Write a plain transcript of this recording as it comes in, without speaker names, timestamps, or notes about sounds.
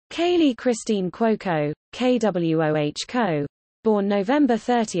Kaley Christine Cuoco, KWOH born November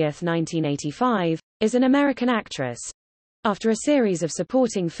 30, 1985, is an American actress. After a series of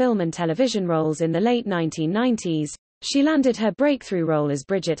supporting film and television roles in the late 1990s, she landed her breakthrough role as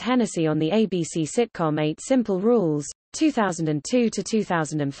Bridget Hennessy on the ABC sitcom 8 Simple Rules, 2002 to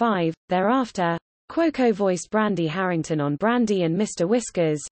 2005. Thereafter, Cuoco voiced Brandy Harrington on Brandy and Mr.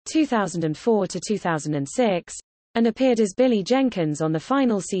 Whiskers, 2004 to 2006, and appeared as Billy Jenkins on the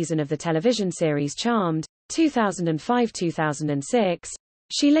final season of the television series Charmed, 2005-2006.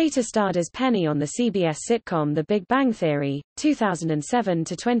 She later starred as Penny on the CBS sitcom The Big Bang Theory, 2007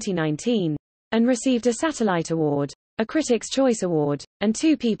 to 2019, and received a Satellite Award, a Critics' Choice Award, and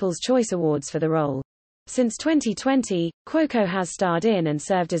 2 People's Choice Awards for the role. Since 2020, Cuoco has starred in and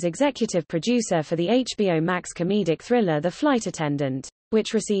served as executive producer for the HBO Max comedic thriller The Flight Attendant,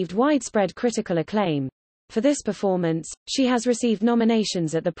 which received widespread critical acclaim. For this performance, she has received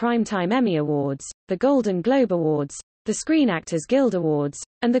nominations at the Primetime Emmy Awards, the Golden Globe Awards, the Screen Actors Guild Awards,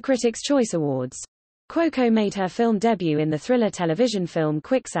 and the Critics' Choice Awards. Cuoco made her film debut in the thriller television film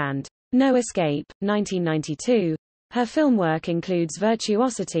Quicksand, No Escape, 1992. Her film work includes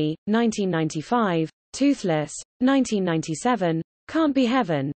Virtuosity, 1995, Toothless, 1997, Can't Be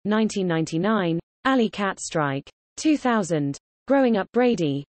Heaven, 1999, Alley Cat Strike, 2000, Growing Up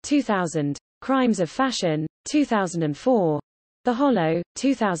Brady, 2000, Crimes of Fashion, 2004, The Hollow,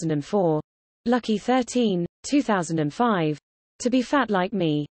 2004, Lucky 13, 2005, To Be Fat Like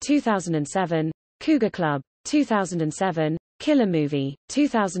Me, 2007, Cougar Club, 2007, Killer Movie,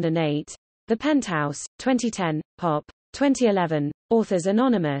 2008, The Penthouse, 2010, Pop, 2011, Authors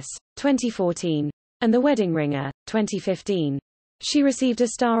Anonymous, 2014, and The Wedding Ringer, 2015. She received a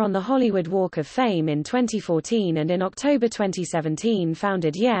star on the Hollywood Walk of Fame in 2014 and in October 2017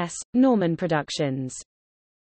 founded Yes, Norman Productions.